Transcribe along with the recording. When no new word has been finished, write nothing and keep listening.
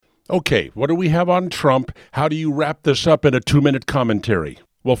Okay, what do we have on Trump? How do you wrap this up in a 2-minute commentary?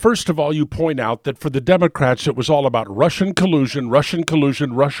 Well, first of all, you point out that for the Democrats, it was all about Russian collusion,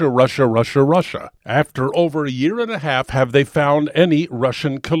 Russia. After over a year and a half, have they found any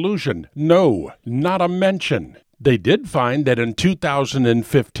Russian collusion? No, not a mention. They did find that in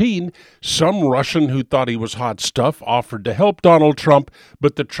 2015, some Russian who thought he was hot stuff offered to help Donald Trump,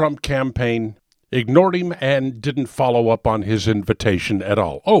 but the Trump campaign ignored him and didn't follow up on his invitation at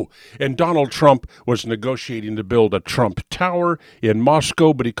all. Oh, and Donald Trump was negotiating to build a Trump Tower in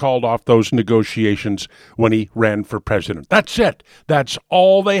Moscow, but he called off those negotiations when he ran for president. That's it. That's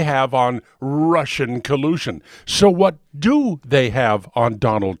all they have on Russian collusion. So what do they have on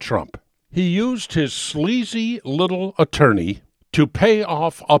Donald Trump? He used his sleazy little attorney to pay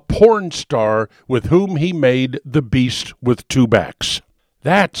off a porn star with whom he made the beast with two backs.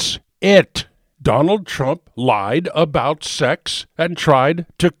 That's it. Donald Trump lied about sex and tried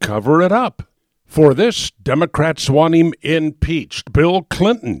to cover it up. For this, Democrats want him impeached. Bill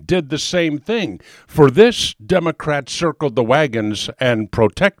Clinton did the same thing. For this, Democrats circled the wagons and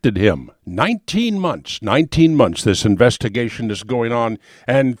protected him. 19 months this investigation is going on,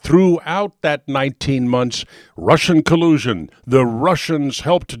 and throughout that 19 months, Russian collusion. The Russians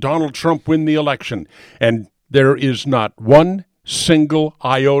helped Donald Trump win the election, and there is not one single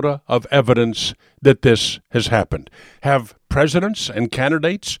iota of evidence that this has happened. Have presidents and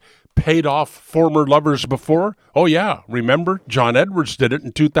candidates paid off former lovers before? Oh yeah, remember? John Edwards did it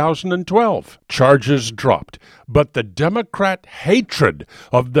in 2012. Charges dropped. But the Democrat hatred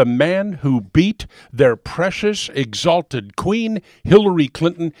of the man who beat their precious, exalted queen, Hillary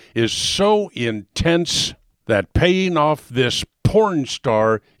Clinton, is so intense that paying off this porn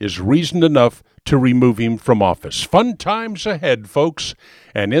star is reason enough to remove him from office. Fun times ahead, folks.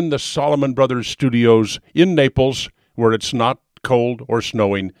 And in the Solomon Brothers studios in Naples, where it's not cold or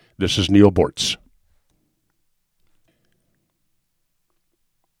snowing, this is Neil Bortz.